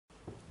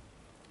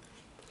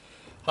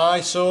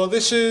Hi, so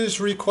this is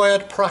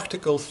required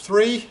practical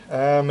 3.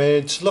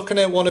 It's looking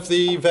at one of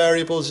the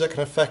variables that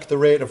can affect the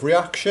rate of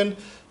reaction,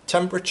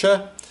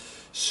 temperature.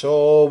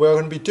 So we're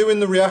going to be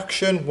doing the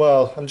reaction,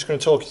 well, I'm just going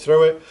to talk you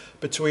through it,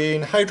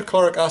 between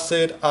hydrochloric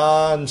acid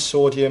and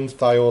sodium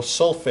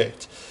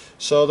thiosulfate.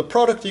 So the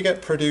product you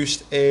get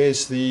produced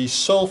is the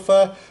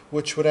sulfur,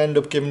 which would end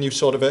up giving you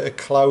sort of a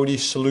cloudy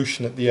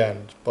solution at the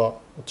end. But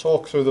we'll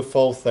talk through the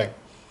full thing.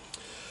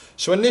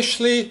 So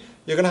initially,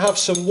 you're going to have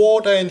some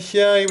water in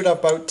here. You would have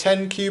about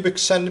 10 cubic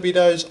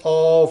centimeters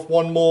of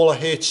 1 molar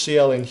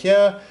HCl in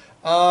here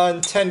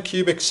and 10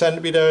 cubic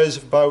centimeters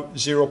of about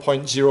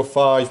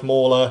 0.05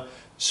 molar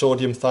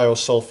sodium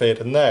thiosulfate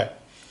in there.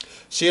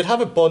 So you'd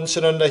have a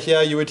Bunsen under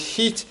here. You would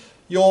heat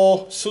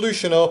your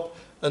solution up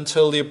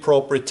until the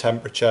appropriate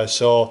temperature.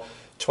 So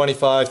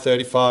 25,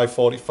 35,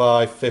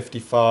 45,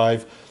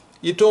 55.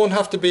 You don't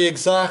have to be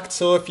exact,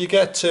 so if you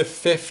get to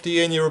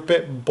 50 and you're a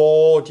bit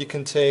bored, you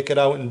can take it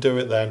out and do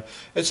it then,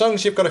 as long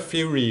as you've got a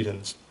few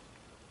readings.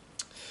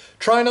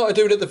 Try not to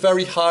do it at the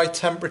very high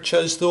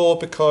temperatures though,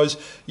 because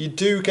you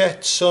do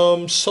get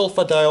some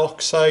sulfur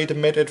dioxide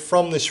emitted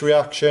from this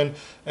reaction,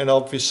 and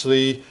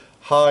obviously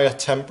higher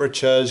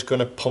temperature is going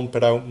to pump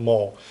it out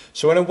more.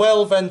 So in a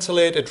well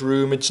ventilated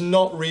room, it's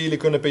not really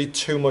going to be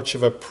too much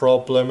of a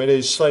problem. It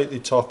is slightly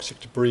toxic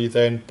to breathe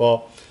in,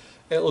 but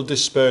it'll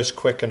disperse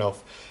quick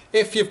enough.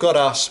 If you've got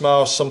asthma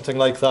or something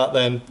like that,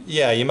 then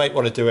yeah, you might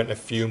want to do it in a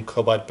fume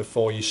cupboard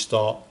before you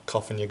start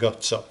coughing your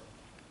guts up.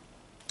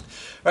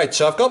 Right,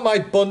 so I've got my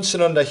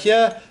Bunsen under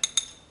here,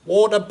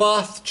 water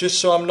bath, just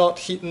so I'm not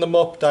heating them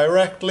up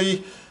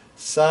directly.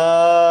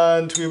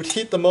 And we would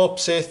heat them up,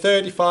 say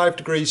 35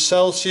 degrees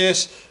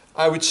Celsius.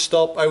 I would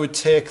stop, I would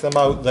take them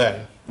out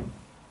then.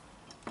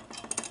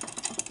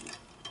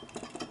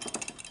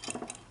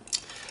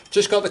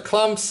 Just got the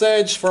clamps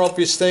edge for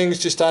obvious things,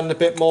 just adding a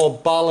bit more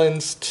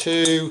balance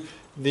to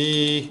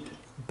the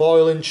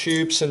boiling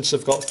tube since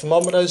I've got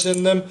thermometers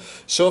in them.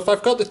 So if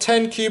I've got the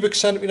 10 cubic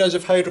centimeters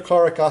of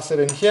hydrochloric acid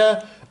in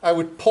here, I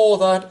would pour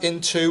that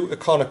into a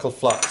conical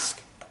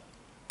flask.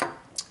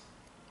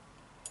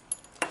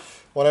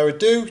 What I would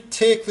do,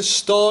 take the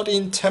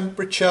starting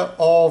temperature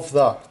of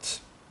that.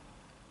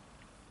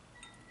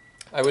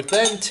 I would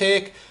then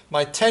take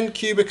my 10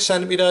 cubic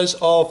centimeters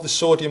of the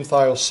sodium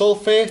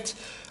thiosulfate.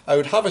 I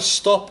would have a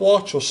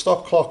stopwatch or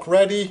stop clock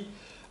ready,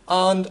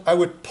 and I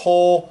would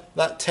pour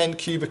that 10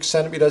 cubic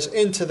centimeters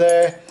into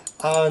there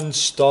and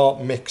start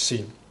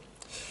mixing.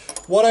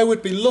 What I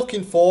would be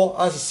looking for,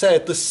 as I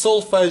said, the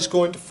sulfur is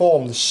going to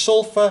form. The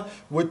sulfur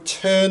would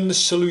turn the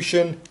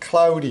solution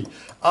cloudy.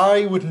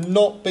 I would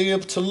not be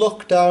able to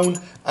look down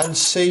and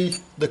see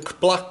the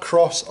black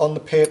cross on the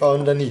paper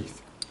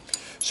underneath.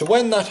 So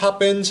when that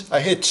happens,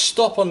 I hit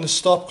stop on the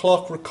stop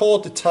clock,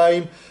 record the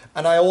time,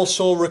 and I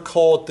also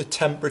record the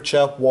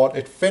temperature what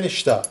it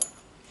finished at.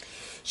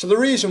 So the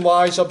reason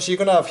why is obviously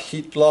you're going to have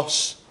heat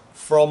loss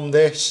from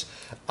this,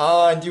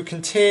 and you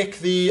can take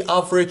the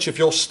average of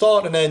your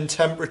start and end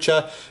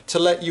temperature to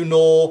let you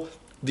know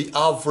the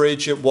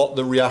average of what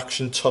the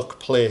reaction took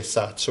place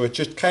at. So it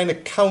just kind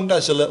of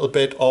counters a little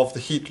bit of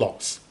the heat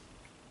loss.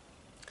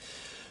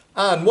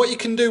 And what you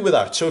can do with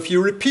that, so if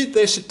you repeat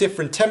this at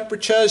different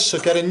temperatures, so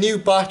get a new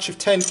batch of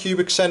 10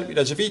 cubic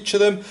centimeters of each of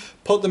them,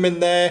 put them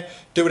in there,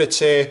 do it at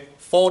say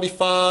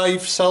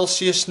 45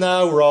 Celsius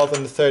now rather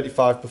than the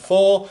 35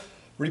 before,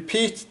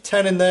 repeat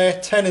 10 in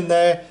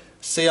there,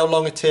 see how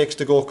long it takes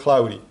to go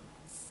cloudy.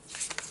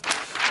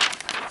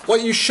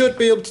 What you should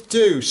be able to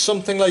do,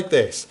 something like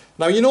this.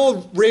 Now you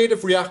know rate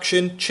of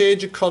reaction,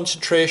 change in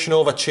concentration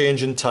over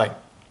change in time.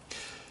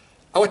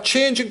 Our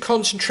change in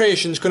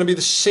concentration is going to be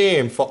the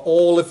same for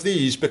all of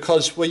these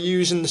because we're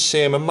using the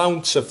same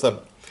amounts of them.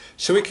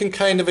 So we can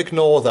kind of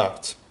ignore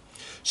that.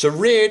 So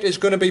rate is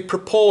going to be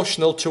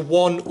proportional to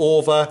 1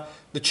 over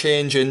the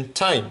change in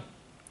time.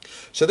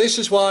 So this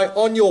is why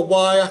on your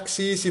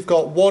y-axis you've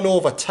got 1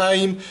 over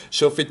time.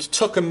 So if it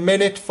took a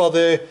minute for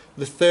the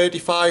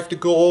 35 to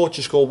go,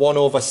 just go 1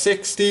 over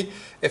 60.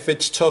 If it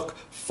took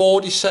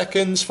 40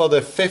 seconds for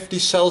the 50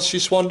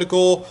 Celsius one to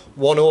go,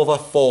 1 over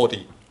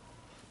 40.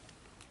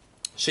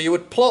 So you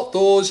would plot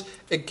those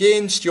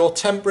against your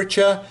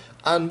temperature,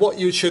 and what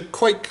you should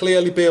quite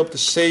clearly be able to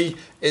see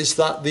is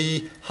that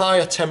the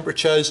higher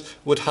temperatures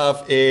would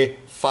have a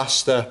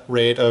faster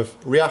rate of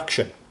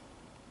reaction.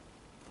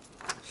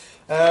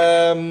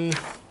 That's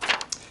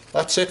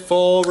it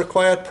for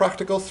required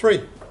practical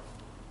 3.